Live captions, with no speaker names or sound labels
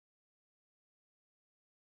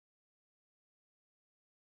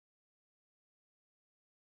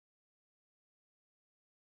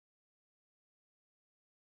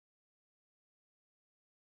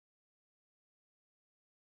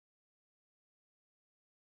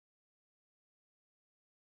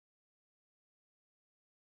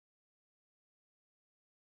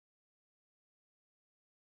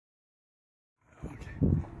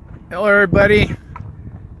Hello everybody.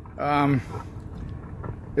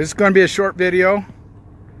 This is going to be a short video.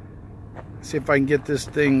 See if I can get this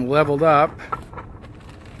thing leveled up.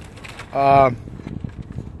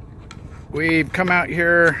 We've come out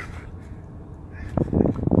here,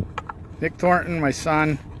 Nick Thornton, my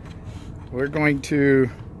son. We're going to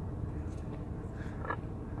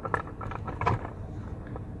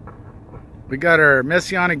we got our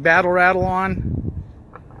Messianic battle rattle on.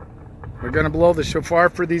 We're going to blow the shofar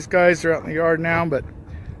for these guys. They're out in the yard now, but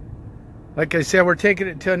like I said, we're taking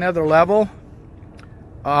it to another level.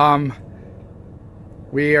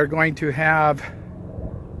 We are going to have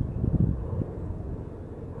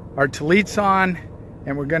our tallits on,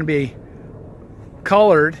 and we're going to be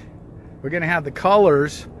colored. We're going to have the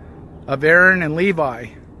colors of Aaron and Levi,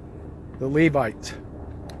 the Levites,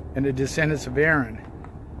 and the descendants of Aaron.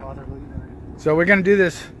 So we're going to do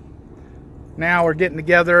this now. We're getting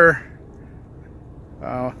together.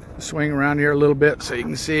 Swing around here a little bit so you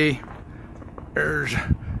can see. There's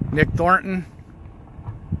Nick Thornton,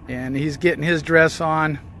 and he's getting his dress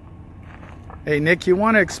on. Hey Nick, you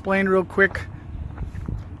want to explain real quick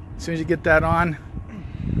as soon as you get that on?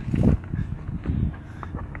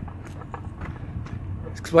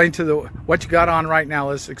 Explain to the what you got on right now.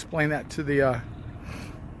 Let's explain that to the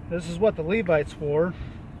This is what the Levites wore.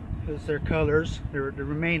 This is their colors. They were to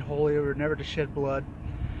remain holy. They were never to shed blood.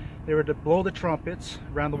 They were to blow the trumpets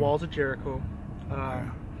around the walls of Jericho.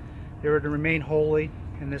 They were to remain holy,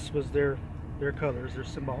 and this was their colors, their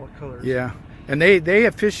symbolic colors. Yeah, and they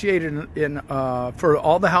officiated in for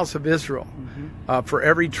all the house of Israel, for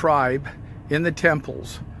every tribe in the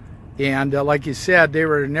temples, and like you said, they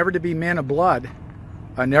were never to be men of blood,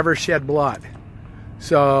 never shed blood.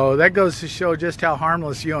 So that goes to show just how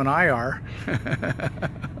harmless you and I are.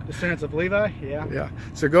 Descendants of Levi, yeah. Yeah.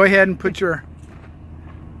 So go ahead and put your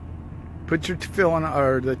tefillin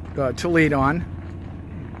or the tallit on,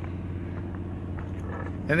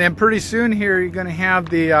 and then pretty soon here you're going to have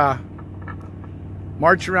the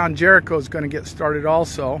march around Jericho is going to get started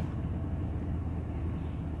also.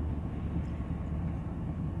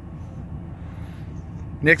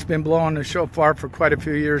 Nick's been blowing the shofar for quite a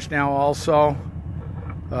few years now also.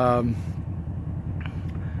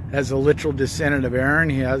 As a literal descendant of Aaron,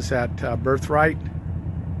 he has that birthright.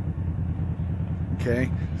 Okay,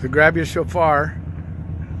 so grab your shofar.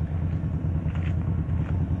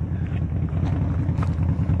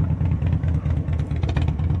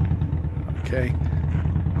 Okay,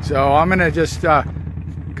 so I'm gonna just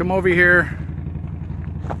come over here,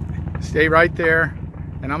 stay right there,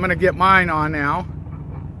 and I'm gonna get mine on now.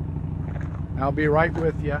 I'll be right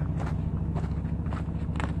with you.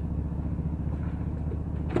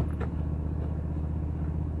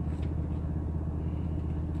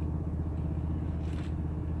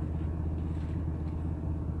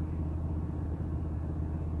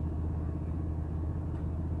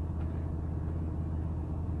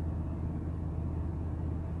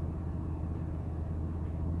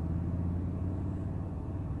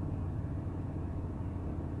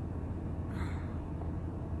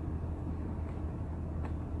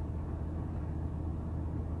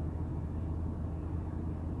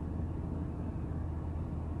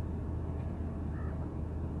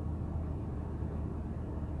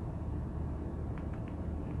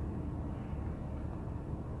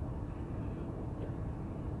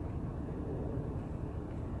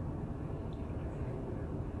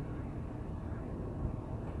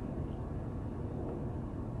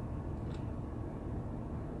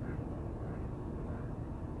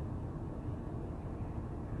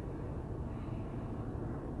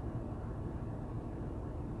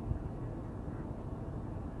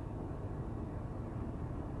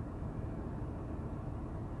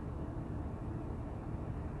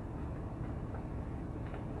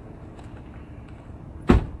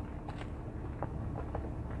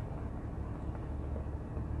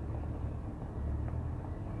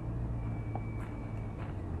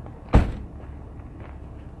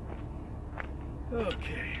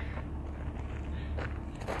 Okay,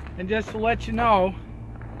 and just to let you know,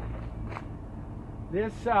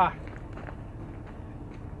 this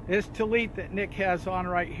tallit that Nick has on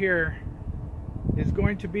right here is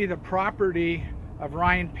going to be the property of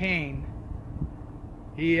Ryan Payne.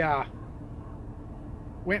 He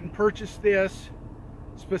went and purchased this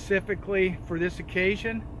specifically for this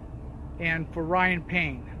occasion and for Ryan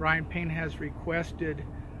Payne. Ryan Payne has requested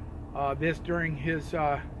this during his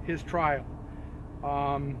trial.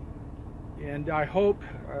 And I hope,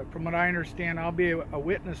 from what I understand, I'll be a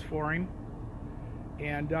witness for him.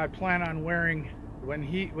 And I plan on wearing, when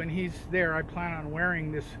he's there, I plan on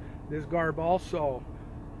wearing this garb also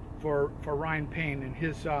for Ryan Payne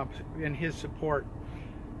and his support.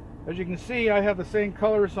 As you can see, I have the same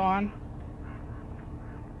colors on,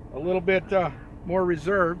 a little bit more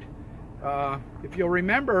reserved. If you'll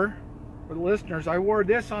remember, for the listeners, I wore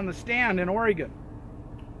this on the stand in Oregon,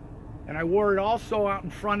 and I wore it also out in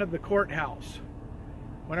front of the courthouse.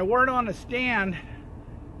 When I wore it on the stand,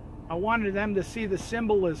 I wanted them to see the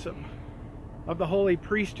symbolism of the holy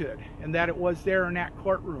priesthood and that it was there in that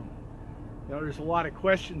courtroom. You know, there's a lot of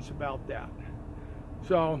questions about that.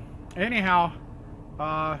 So anyhow,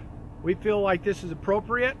 we feel like this is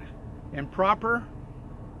appropriate and proper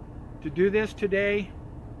to do this today,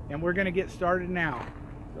 and we're going to get started now.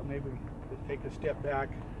 So maybe just take a step back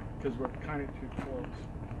because we're kind of too close.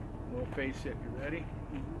 We'll face it. You ready?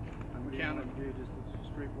 I'm counting. Just a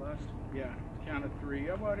straight blast. Yeah, count of 3.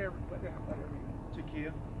 Whatever.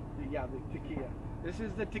 Tequila. Yeah, the tequila. This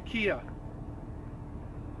is the tequila.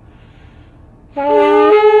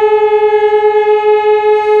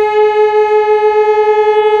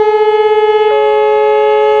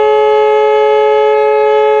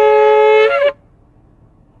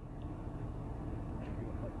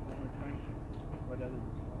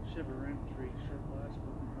 Shivering, 3 short blast,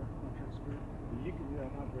 broken heart, contract spirit. You can do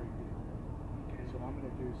that, not very good. Okay, so I'm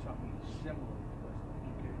going to do something similar to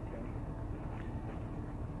this.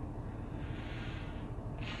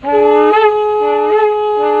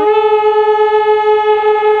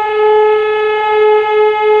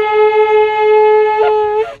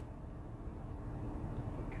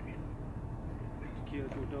 Tequila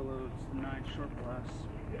Godola, it's 9 short blasts.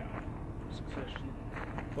 Yeah. Succession.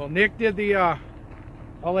 Well, Nick did the,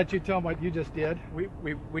 I'll let you tell them what you just did.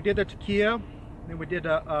 We did the tequila, then we did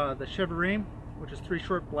the Shofar, which is 3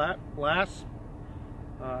 short blasts.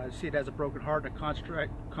 You see it has a broken heart and a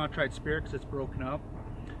contrite spirit because it's broken up.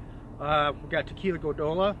 We got Tequila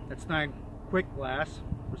Godola, that's 9 quick blasts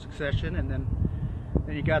for succession, and then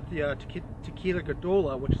you got the Tequila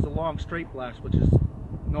Godola, which is a long straight blast, which is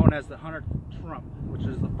known as the 100th trump, which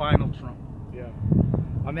is the final trump. Yeah.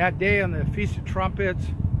 On that day, on the Feast of Trumpets,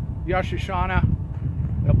 Rosh Hashanah,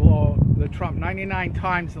 they'll blow the trump 99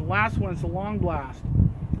 times. The last one's the long blast,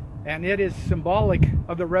 and it is symbolic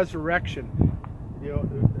of the resurrection. You know,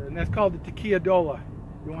 and that's called the Tequila Dola.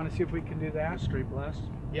 You want to see if we can do that? A straight blast?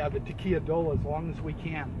 Yeah, the Tequila Dola, as long as we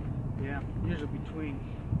can. Yeah, usually between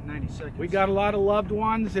 90 seconds. We got a lot of loved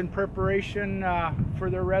ones in preparation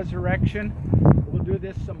for their resurrection. We'll do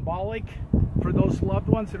this symbolic for those loved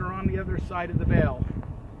ones that are on the other side of the veil.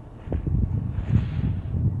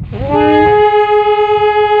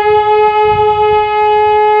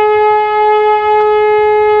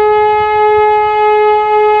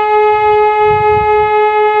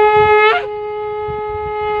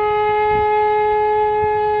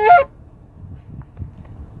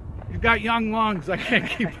 Got young lungs. I can't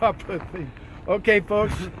keep up with them. Okay,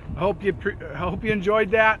 folks. I hope you enjoyed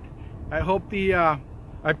that. I hope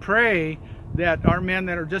I pray that our men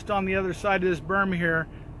that are just on the other side of this berm here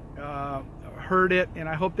heard it, and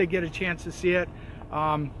I hope they get a chance to see it.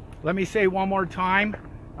 Let me say one more time,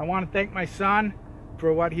 I want to thank my son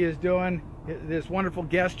for what he is doing. This wonderful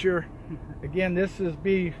gesture. Again, this is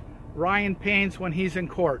Ryan Payne's when he's in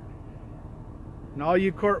court. And all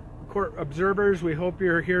you court observers, we hope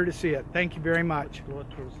you're here to see it. Thank you very much. Blow it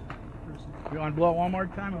towards the person. You want to blow it one more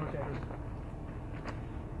time? Okay.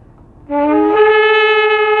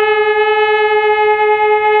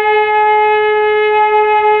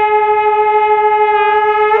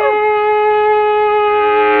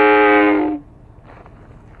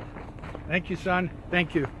 Thank you, son.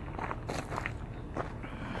 Thank you.